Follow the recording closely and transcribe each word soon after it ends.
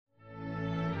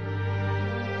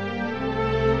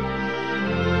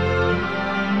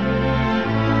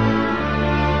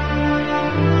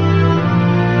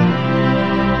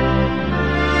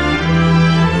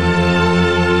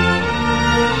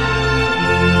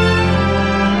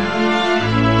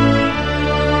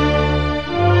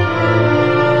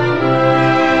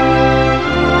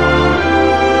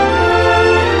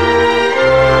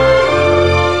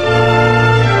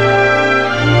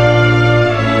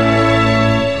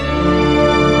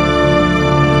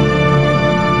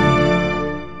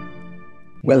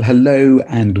Well, hello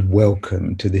and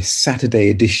welcome to this Saturday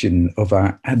edition of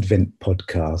our Advent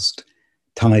podcast,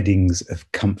 Tidings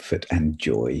of Comfort and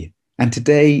Joy. And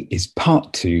today is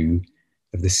part 2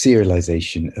 of the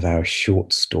serialization of our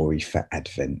short story for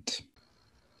Advent.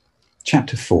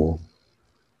 Chapter 4.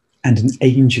 And an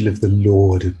angel of the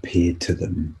Lord appeared to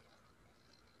them.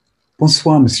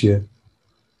 Bonsoir, monsieur,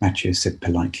 Mathieu said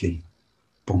politely.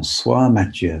 Bonsoir,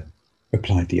 Mathieu,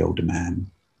 replied the older man.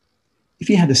 If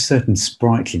he had a certain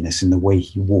sprightliness in the way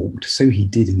he walked, so he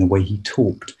did in the way he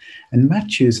talked, and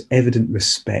Mathieu's evident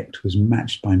respect was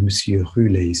matched by Monsieur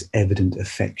Roulet's evident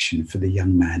affection for the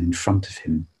young man in front of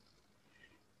him.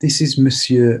 This is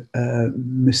Monsieur...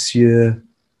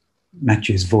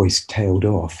 Mathieu's voice tailed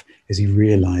off as he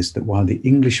realized that while the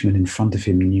Englishman in front of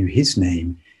him knew his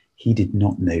name, he did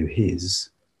not know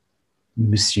his.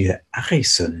 Monsieur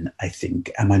Harrison, I think.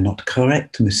 Am I not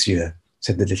correct, monsieur?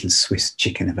 Said the little Swiss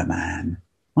chicken of a man.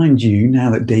 Mind you,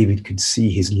 now that David could see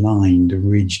his lined,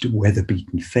 ridged,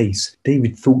 weather-beaten face,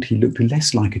 David thought he looked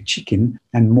less like a chicken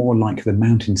and more like the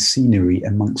mountain scenery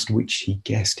amongst which he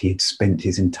guessed he had spent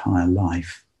his entire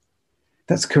life.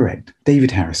 That's correct, David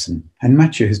Harrison, and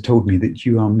Mathieu has told me that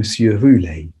you are Monsieur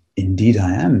Roulet. Indeed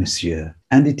I am, monsieur,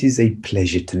 and it is a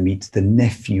pleasure to meet the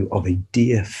nephew of a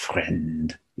dear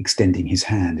friend, extending his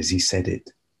hand as he said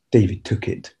it. David took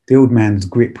it. The old man's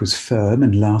grip was firm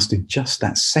and lasted just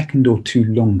that second or two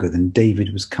longer than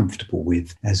David was comfortable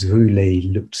with as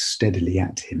Roulet looked steadily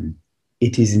at him.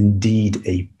 It is indeed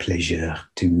a pleasure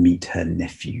to meet her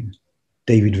nephew.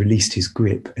 David released his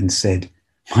grip and said,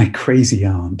 My crazy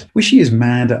aunt, was she as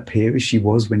mad up here as she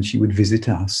was when she would visit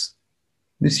us?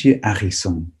 Monsieur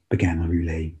Harrison, began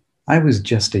Roulet, I was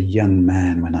just a young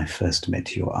man when I first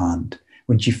met your aunt,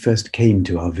 when she first came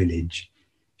to our village.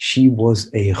 She was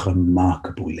a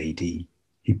remarkable lady.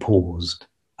 He paused.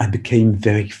 I became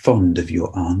very fond of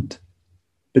your aunt.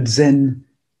 But then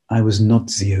I was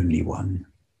not the only one.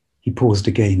 He paused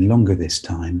again, longer this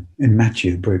time, and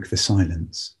Mathieu broke the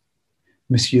silence.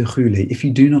 Monsieur Roulet, if you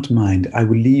do not mind, I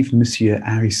will leave Monsieur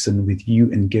Harrison with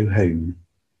you and go home.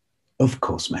 Of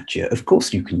course, Mathieu, of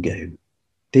course you can go.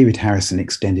 David Harrison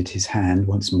extended his hand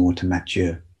once more to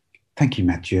Mathieu. Thank you,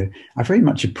 Mathieu. I very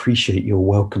much appreciate your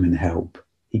welcome and help.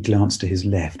 He glanced to his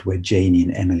left, where Janie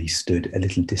and Emily stood a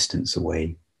little distance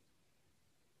away.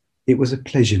 It was a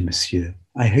pleasure, monsieur.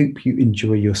 I hope you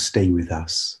enjoy your stay with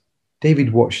us.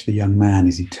 David watched the young man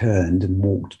as he turned and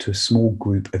walked to a small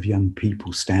group of young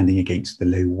people standing against the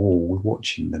low wall,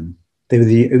 watching them. They were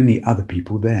the only other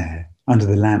people there. Under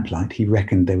the lamplight, he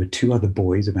reckoned there were 2 other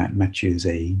boys about Mathieu's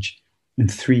age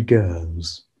and 3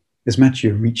 girls. As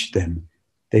Mathieu reached them,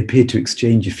 they appeared to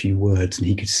exchange a few words, and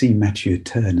he could see Mathieu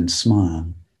turn and smile.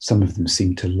 Some of them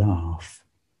seemed to laugh.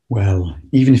 Well,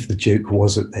 even if the joke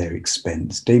was at their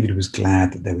expense, David was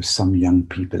glad that there were some young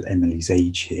people Emily's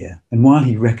age here. And while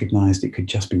he recognised it could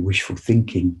just be wishful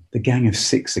thinking, the gang of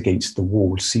 6 against the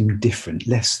wall seemed different,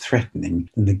 less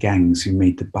threatening than the gangs who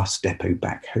made the bus depot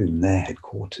back home their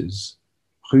headquarters.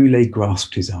 Roulet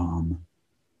grasped his arm.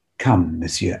 Come,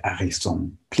 Monsieur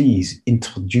Harrison, please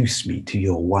introduce me to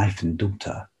your wife and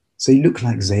daughter. They look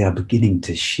like they are beginning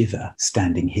to shiver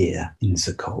standing here in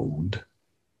the cold.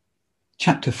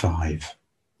 Chapter 5.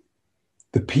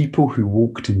 The people who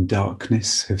walked in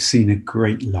darkness have seen a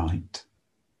great light.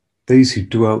 Those who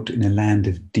dwelt in a land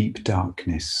of deep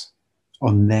darkness,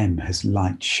 on them has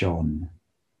light shone.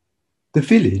 The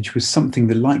village was something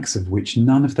the likes of which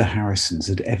none of the Harrisons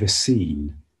had ever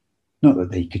seen. Not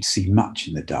that they could see much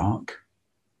in the dark.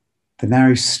 The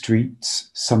narrow streets,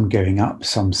 some going up,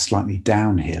 some slightly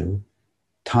downhill,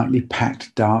 tightly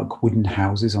packed dark wooden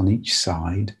houses on each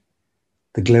side,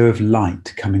 the glow of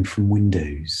light coming from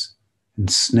windows, and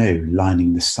snow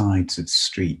lining the sides of the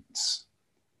streets.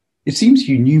 It seems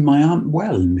you knew my aunt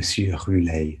well, Monsieur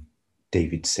Roulet,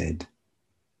 David said,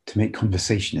 to make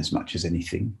conversation as much as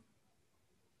anything.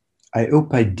 I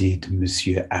hope I did,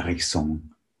 Monsieur Harrison.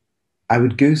 I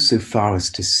would go so far as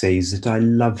to say that I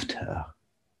loved her.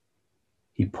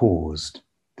 He paused,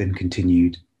 then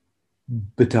continued,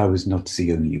 but I was not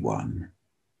the only one.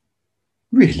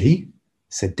 Really?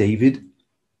 Said David.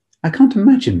 I can't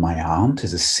imagine my aunt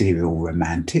as a serial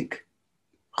romantic.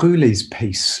 Roulet's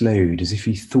pace slowed as if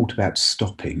he thought about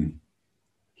stopping.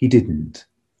 He didn't.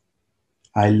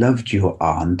 I loved your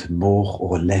aunt more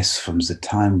or less from the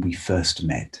time we first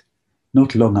met,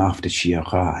 not long after she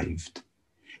arrived.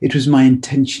 It was my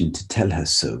intention to tell her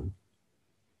so.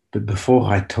 But before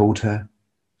I told her,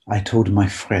 I told my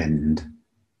friend,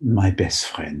 my best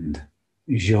friend,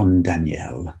 Jean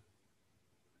Daniel.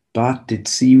 But it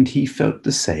seemed he felt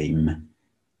the same,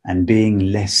 and being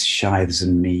less shy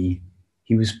than me,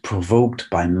 He was provoked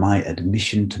by my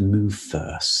admission to move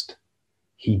first.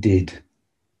 He did,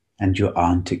 and your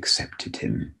aunt accepted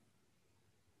him."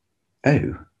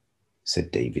 "Oh,"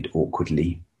 said David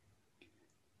awkwardly.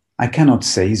 "I cannot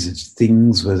say that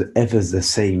things were ever the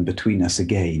same between us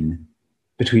again,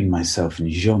 between myself and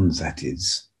Jean, that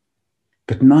is.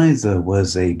 But neither were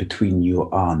they between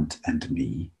your aunt and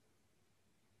me."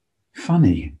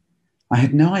 "Funny. I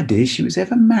had no idea she was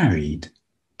ever married,"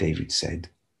 David said.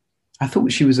 "I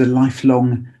thought she was a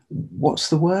lifelong,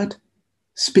 what's the word?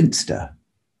 Spinster."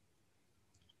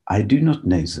 "I do not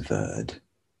know the word,"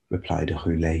 replied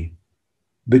Roulet,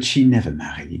 "but she never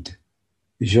married.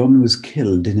 Jean was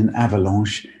killed in an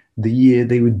avalanche the year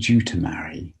they were due to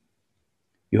marry.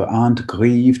 Your aunt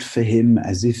grieved for him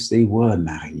as if they were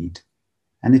married,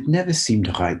 and it never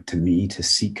seemed right to me to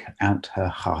seek out her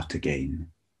heart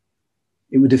again.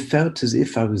 It would have felt as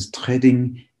if I was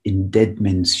treading in dead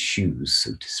men's shoes,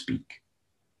 so to speak.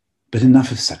 But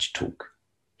enough of such talk.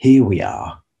 Here we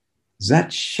are.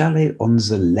 That chalet on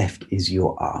the left is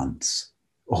your aunt's,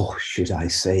 or should I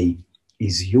say,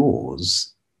 is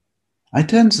yours. I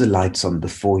turned the lights on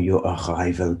before your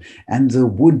arrival, and the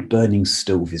wood-burning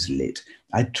stove is lit.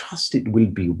 I trust it will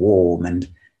be warm and,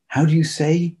 how do you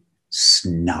say,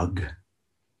 snug."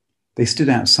 They stood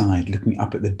outside, looking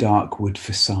up at the dark wood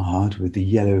facade with the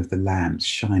yellow of the lamps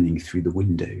shining through the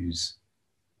windows.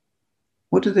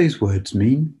 "What do those words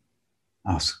mean?"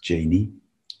 asked Janey,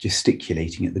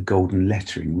 gesticulating at the golden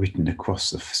lettering written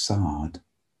across the facade.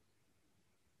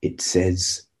 "It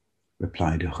says,"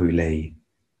 replied Roulet,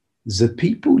 "the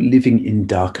people living in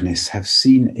darkness have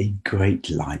seen a great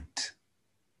light."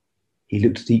 He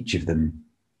looked at each of them,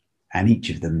 and each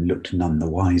of them looked none the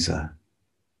wiser.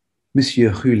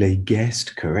 Monsieur Roulet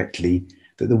guessed correctly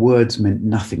that the words meant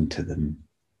nothing to them.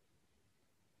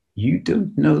 "You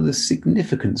don't know the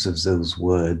significance of those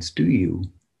words, do you?"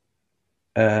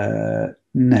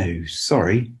 No,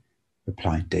 sorry,"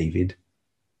 replied David.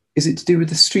 "Is it to do with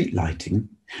the street lighting?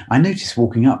 I notice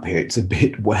walking up here it's a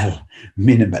bit, well,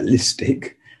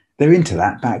 minimalistic. They're into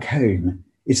that back home.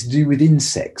 It's to do with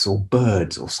insects or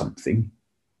birds or something."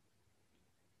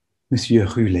 Monsieur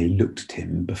Roulet looked at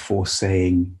him before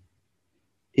saying,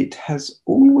 "It has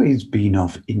always been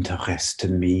of interest to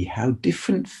me how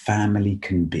different family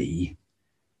can be.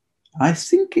 I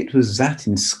think it was that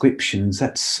inscription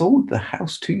that sold the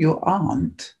house to your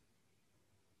aunt."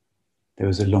 There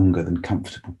was a longer than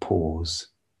comfortable pause.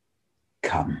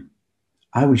 "Come,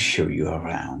 I will show you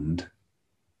around."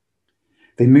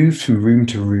 They moved from room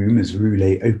to room as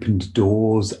Roulet opened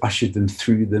doors, ushered them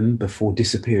through them before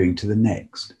disappearing to the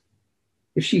next.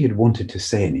 If she had wanted to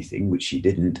say anything, which she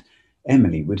didn't,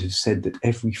 Emily would have said that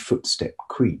every footstep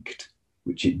creaked,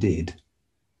 which it did.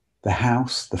 The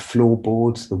house, the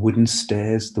floorboards, the wooden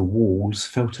stairs, the walls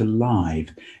felt alive,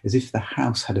 as if the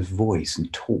house had a voice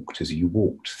and talked as you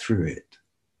walked through it.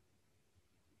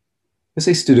 As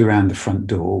they stood around the front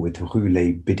door with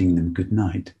Roulet bidding them good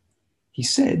night, he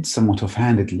said, somewhat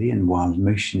offhandedly and while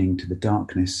motioning to the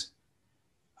darkness,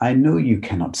 "I know you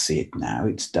cannot see it now,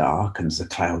 it's dark and the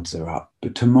clouds are up,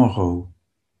 but tomorrow,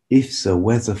 if the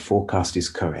weather forecast is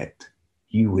correct,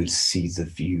 you will see the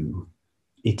view.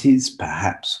 It is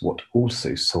perhaps what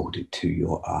also sold it to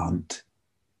your aunt."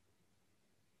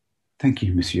 "Thank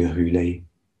you, Monsieur Roulet.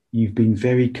 You've been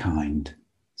very kind,"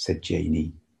 said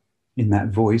Janey, in that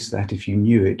voice that, if you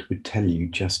knew it, would tell you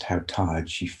just how tired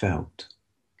she felt.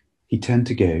 He turned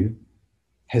to go,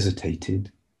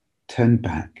 hesitated, turned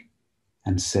back,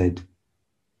 and said,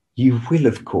 "You will,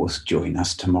 of course, join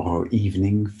us tomorrow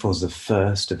evening for the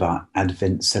first of our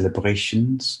Advent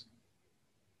celebrations?"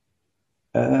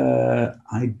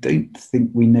 I don't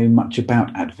think we know much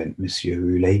about Advent, Monsieur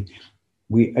Roulet.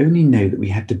 We only know that we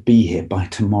had to be here by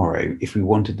tomorrow if we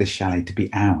wanted the chalet to be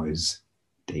ours,"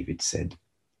 David said.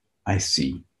 "I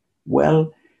see.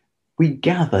 Well, we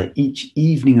gather each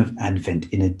evening of Advent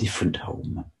in a different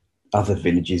home. Other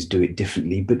villages do it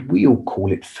differently, but we all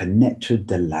call it Fenêtre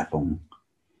de l'Avent.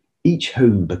 Each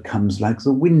home becomes like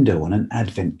the window on an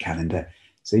Advent calendar.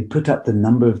 They put up the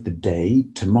number of the day.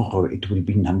 Tomorrow it will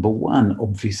be number 1,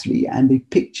 obviously, and a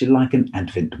picture like an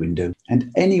Advent window.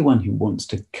 And anyone who wants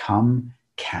to come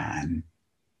can.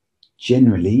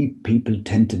 Generally, people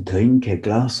tend to drink a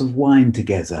glass of wine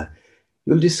together.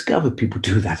 You'll discover people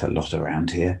do that a lot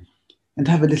around here, and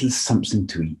have a little something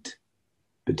to eat.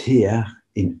 But here,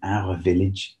 in our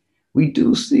village, we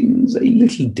do things a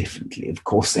little differently. Of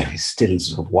course, there is still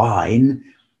the wine,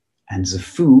 and the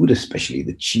food, especially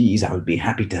the cheese. I would be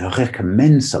happy to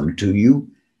recommend some to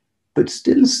you, but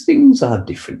still things are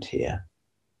different here.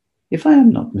 If I am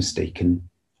not mistaken,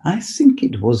 I think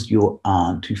it was your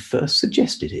aunt who first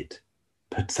suggested it."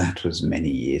 but that was many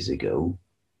years ago.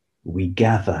 We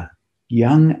gather,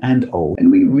 young and old, and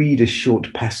we read a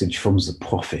short passage from the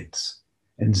prophets,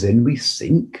 and then we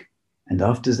think, and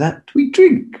after that we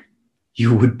drink.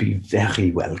 You would be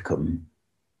very welcome.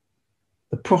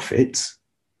 The prophets?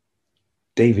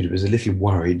 David was a little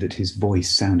worried that his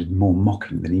voice sounded more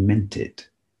mocking than he meant it.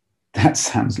 That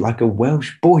sounds like a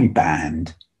Welsh boy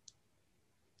band.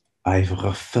 I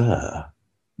refer,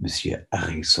 Monsieur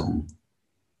Harrison,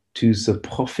 to the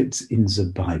prophets in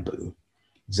the Bible.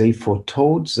 They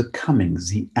foretold the coming,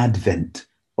 the advent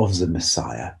of the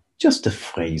Messiah. Just a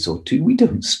phrase or two. We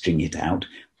don't string it out.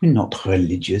 We're not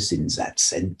religious in that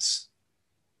sense.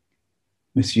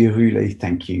 Monsieur Roulet,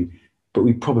 thank you, but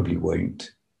we probably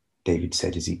won't, David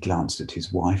said as he glanced at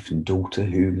his wife and daughter,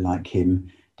 who, like him,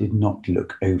 did not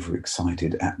look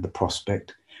overexcited at the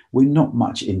prospect. We're not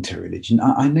much into religion.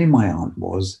 I know my aunt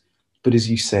was, but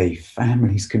as you say,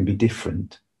 families can be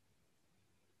different.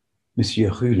 Monsieur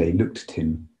Roulet looked at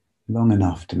him long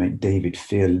enough to make David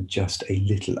feel just a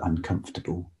little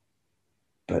uncomfortable.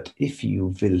 But if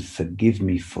you will forgive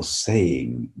me for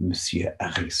saying, Monsieur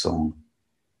Harrison,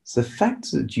 the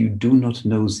fact that you do not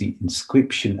know the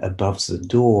inscription above the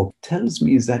door tells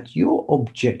me that your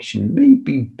objection may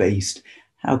be based,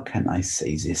 how can I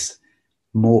say this,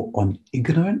 more on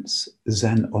ignorance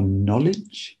than on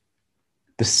knowledge?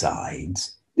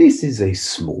 Besides, this is a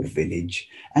small village,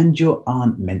 and your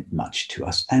aunt meant much to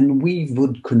us, and we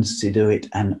would consider it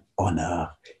an honor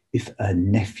if a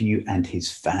nephew and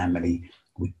his family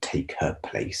would take her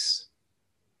place.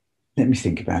 Let me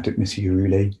think about it, Monsieur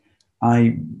Roulet.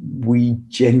 We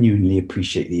genuinely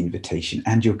appreciate the invitation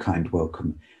and your kind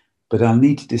welcome, but I'll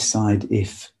need to decide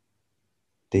if...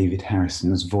 David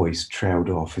Harrison's voice trailed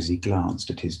off as he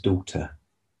glanced at his daughter.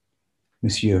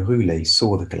 Monsieur Roulet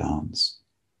saw the glance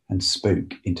and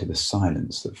spoke into the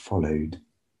silence that followed.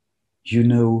 You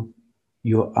know,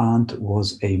 your aunt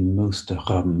was a most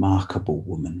remarkable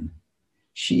woman.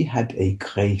 She had a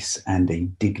grace and a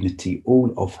dignity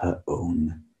all of her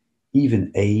own.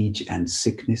 Even age and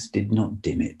sickness did not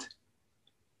dim it.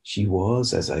 She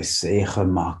was, as I say,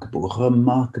 remarkable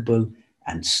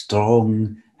and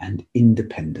strong and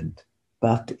independent,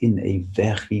 but in a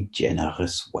very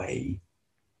generous way.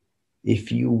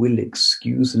 If you will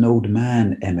excuse an old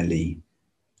man, Emily,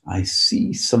 I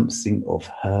see something of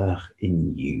her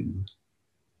in you.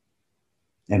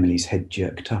 Emily's head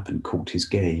jerked up and caught his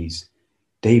gaze.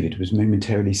 David was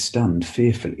momentarily stunned,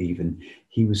 fearful even.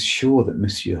 He was sure that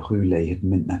Monsieur Roulet had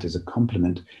meant that as a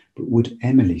compliment, but would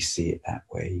Emily see it that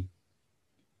way?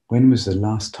 When was the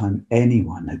last time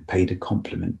anyone had paid a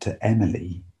compliment to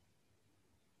Emily?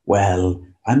 Well,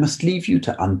 I must leave you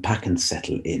to unpack and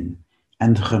settle in.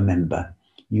 And remember,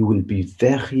 you will be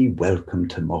very welcome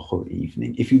tomorrow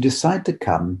evening. If you decide to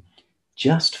come,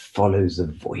 just follow the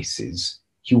voices.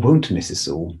 You won't miss us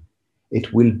all.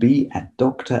 It will be at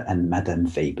Dr. and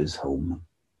Madame Weber's home.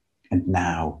 And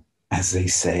now, as they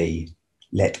say,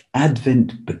 let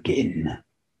Advent begin.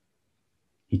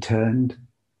 He turned,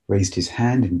 raised his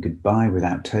hand in goodbye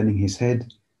without turning his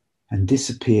head, and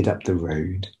disappeared up the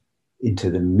road into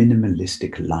the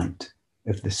minimalistic light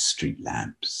of the street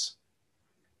lamps.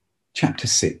 Chapter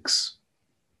 6.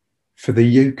 For the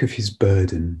yoke of his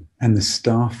burden and the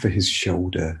staff for his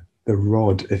shoulder, the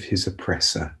rod of his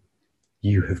oppressor,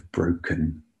 you have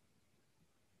broken.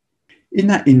 In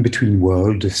that in-between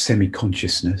world of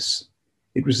semi-consciousness,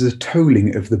 it was the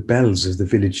tolling of the bells of the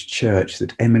village church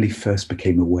that Emily first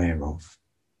became aware of.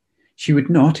 She would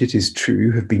not, it is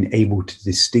true, have been able to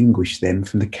distinguish them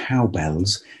from the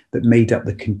cowbells that made up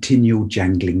the continual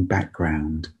jangling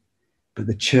background, but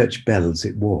the church bells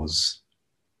it was.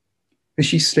 As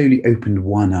she slowly opened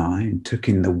one eye and took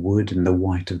in the wood and the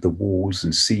white of the walls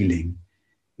and ceiling,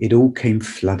 it all came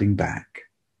flooding back.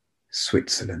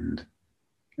 Switzerland,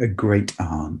 a great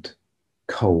aunt,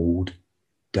 cold,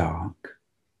 dark.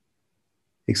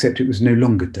 Except it was no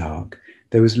longer dark.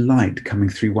 There was light coming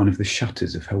through one of the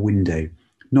shutters of her window.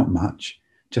 Not much,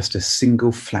 just a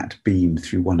single flat beam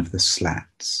through one of the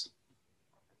slats.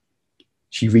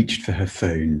 She reached for her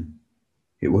phone.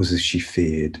 It was as she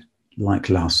feared, like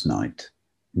last night,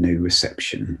 no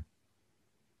reception.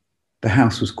 The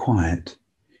house was quiet.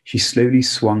 She slowly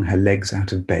swung her legs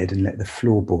out of bed and let the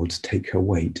floorboards take her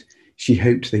weight. She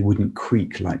hoped they wouldn't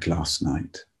creak like last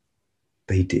night.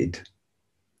 They did.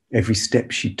 Every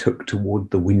step she took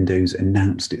toward the windows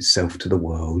announced itself to the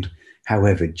world,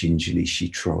 however gingerly she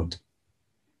trod.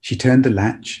 She turned the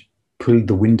latch, pulled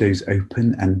the windows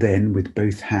open, and then, with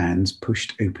both hands,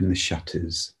 pushed open the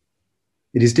shutters.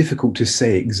 It is difficult to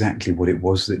say exactly what it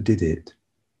was that did it,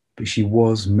 but she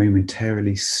was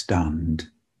momentarily stunned.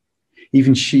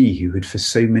 Even she, who had for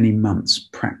so many months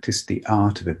practiced the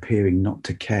art of appearing not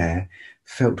to care,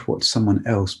 felt what someone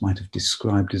else might have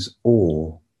described as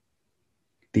awe.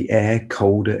 The air,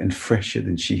 colder and fresher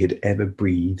than she had ever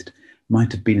breathed,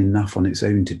 might have been enough on its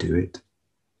own to do it.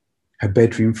 Her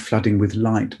bedroom flooding with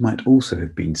light might also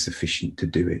have been sufficient to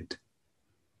do it.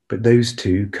 But those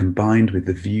two, combined with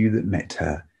the view that met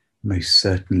her, most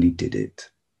certainly did it.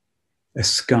 A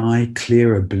sky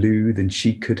clearer blue than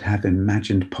she could have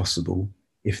imagined possible,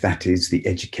 if that is, the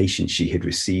education she had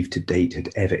received to date had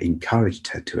ever encouraged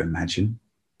her to imagine.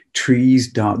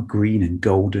 Trees dark green and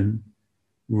golden,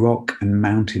 rock and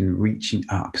mountain reaching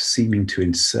up, seeming to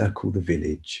encircle the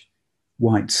village,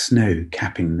 white snow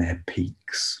capping their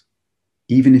peaks.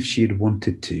 Even if she had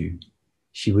wanted to,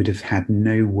 she would have had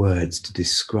no words to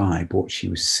describe what she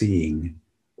was seeing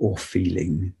or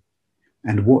feeling.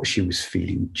 And what she was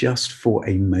feeling just for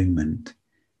a moment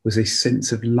was a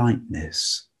sense of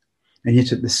lightness, and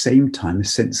yet at the same time a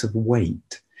sense of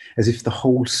weight, as if the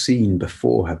whole scene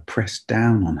before her pressed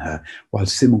down on her while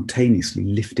simultaneously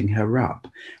lifting her up,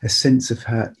 a sense of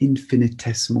her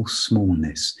infinitesimal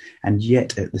smallness, and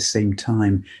yet at the same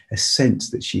time a sense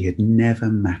that she had never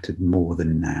mattered more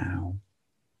than now.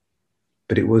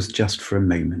 But it was just for a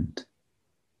moment,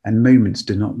 and moments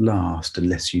do not last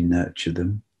unless you nurture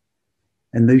them.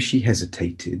 And though she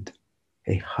hesitated,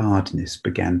 a hardness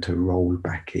began to roll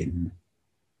back in.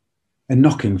 A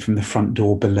knocking from the front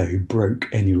door below broke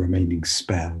any remaining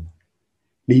spell.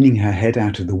 Leaning her head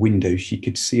out of the window, she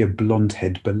could see a blonde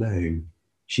head below.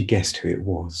 She guessed who it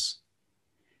was.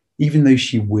 Even though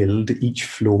she willed each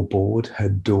floorboard, her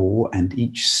door, and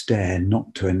each stair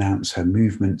not to announce her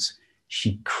movements,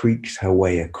 she creaked her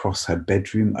way across her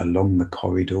bedroom, along the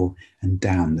corridor, and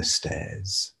down the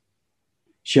stairs.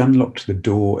 She unlocked the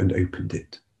door and opened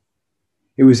it.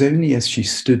 It was only as she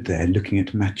stood there looking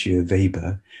at Mathieu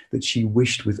Weber that she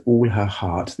wished with all her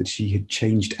heart that she had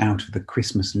changed out of the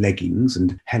Christmas leggings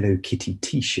and Hello Kitty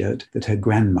t-shirt that her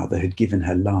grandmother had given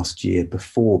her last year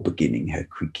before beginning her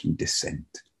creaking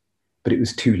descent. But it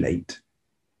was too late,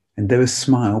 and though a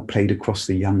smile played across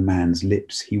the young man's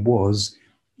lips, he was,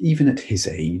 even at his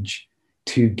age,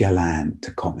 too gallant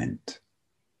to comment.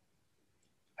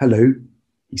 "Hello,"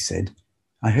 he said.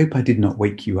 "I hope I did not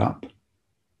wake you up."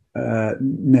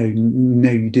 No,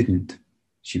 you didn't,"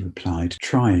 she replied,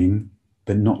 trying,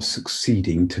 but not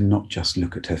succeeding, to not just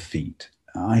look at her feet.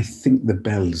 "I think the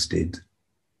bells did."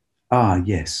 "Ah,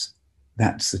 yes,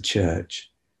 that's the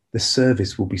church. The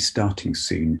service will be starting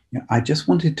soon. I just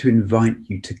wanted to invite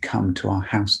you to come to our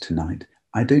house tonight.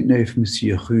 I don't know if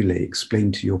Monsieur Roulet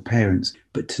explained to your parents,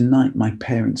 but tonight my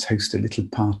parents host a little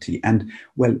party, and,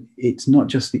 well, it's not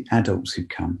just the adults who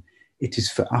come. It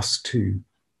is for us too.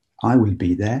 I will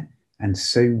be there, and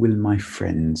so will my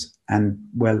friends, and,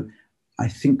 well, I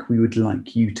think we would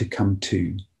like you to come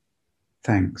too.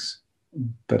 Thanks,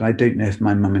 but I don't know if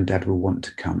my mum and dad will want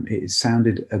to come. It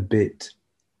sounded a bit..."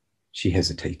 She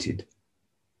hesitated.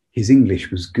 His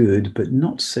English was good, but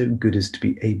not so good as to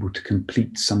be able to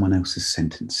complete someone else's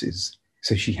sentences,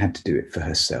 so she had to do it for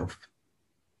herself.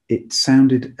 "It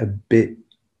sounded a bit,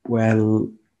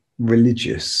 well,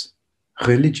 religious."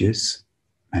 "Religious?"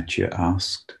 Mathieu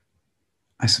asked.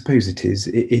 "I suppose it is,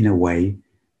 in a way,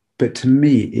 but to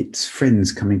me it's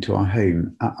friends coming to our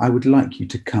home. I would like you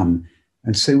to come,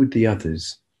 and so would the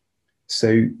others.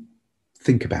 So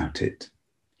think about it."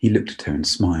 He looked at her and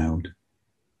smiled.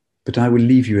 "But I will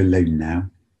leave you alone now.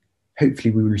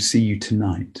 Hopefully we will see you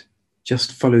tonight.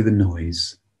 Just follow the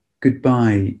noise.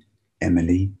 Goodbye,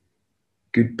 Emily.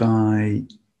 Goodbye,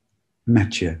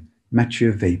 Mathieu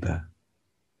Weber."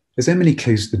 As Emily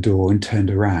closed the door and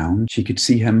turned around, she could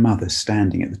see her mother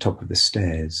standing at the top of the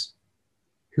stairs.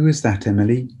 "Who is that,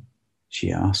 Emily?"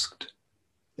 she asked.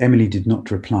 Emily did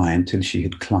not reply until she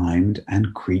had climbed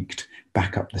and creaked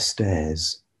back up the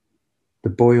stairs. "The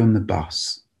boy on the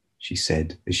bus," she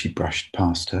said as she brushed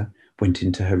past her, went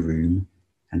into her room,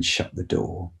 and shut the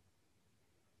door.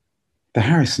 The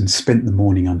Harrisons spent the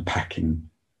morning unpacking.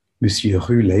 Monsieur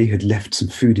Roulet had left some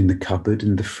food in the cupboard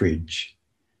and the fridge.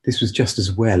 This was just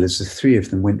as well, as the three of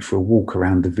them went for a walk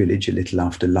around the village a little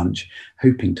after lunch,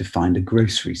 hoping to find a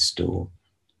grocery store.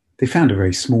 They found a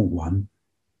very small one,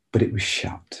 but it was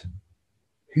shut.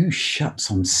 "Who shuts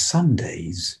on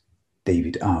Sundays?"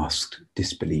 David asked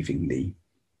disbelievingly.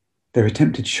 Their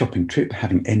attempted shopping trip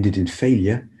having ended in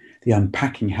failure, the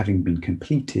unpacking having been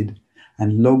completed,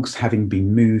 and logs having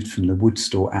been moved from the wood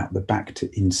store out the back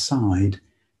to inside,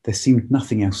 there seemed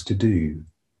nothing else to do,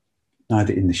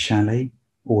 neither in the chalet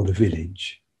or the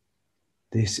village.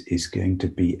 "This is going to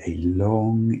be a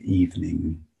long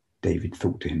evening," David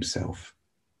thought to himself.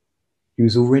 He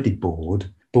was already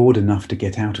bored, bored enough to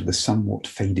get out of the somewhat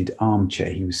faded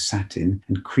armchair he was sat in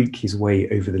and creak his way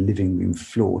over the living room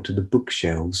floor to the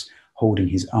bookshelves holding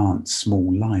his aunt's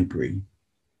small library.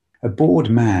 A bored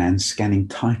man scanning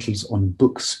titles on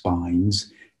book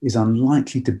spines is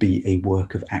unlikely to be a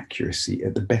work of accuracy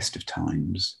at the best of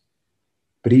times.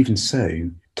 But even so,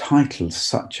 titles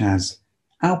such as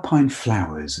Alpine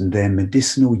Flowers and Their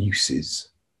Medicinal Uses,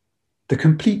 The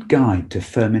Complete Guide to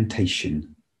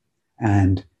Fermentation,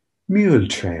 and Mule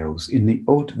Trails in the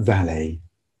Haute Valley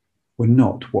were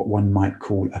not what one might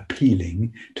call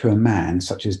appealing to a man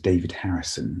such as David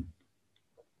Harrison.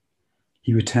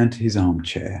 He returned to his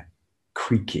armchair,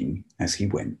 creaking as he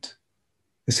went.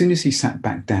 As soon as he sat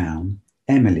back down,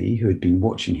 Emily, who had been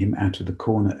watching him out of the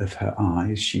corner of her eye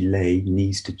as she lay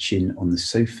knees to chin on the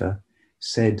sofa,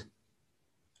 said,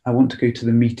 "I want to go to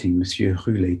the meeting Monsieur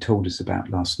Roulet told us about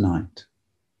last night."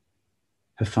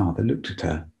 Her father looked at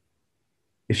her.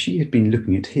 If she had been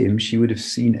looking at him, she would have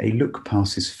seen a look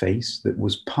pass his face that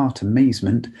was part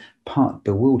amazement, part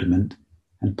bewilderment,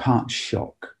 and part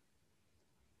shock.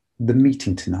 "The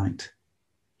meeting tonight,"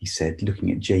 he said,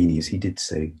 looking at Janey as he did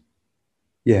so.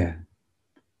 "Yeah."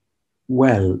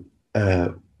 "Well,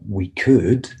 we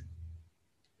could."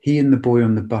 He and the boy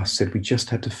on the bus said we just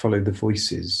had to follow the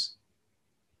voices.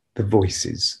 The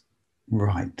voices.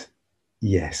 Right.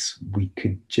 Yes, we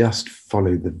could just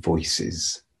follow the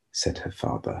voices, said her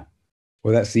father.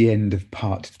 Well, that's the end of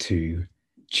part 2.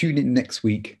 Tune in next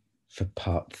week for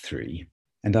part 3.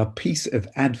 And our piece of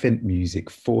Advent music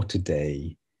for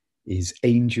today is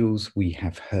Angels We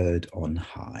Have Heard on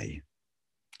High.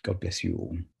 God bless you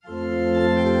all.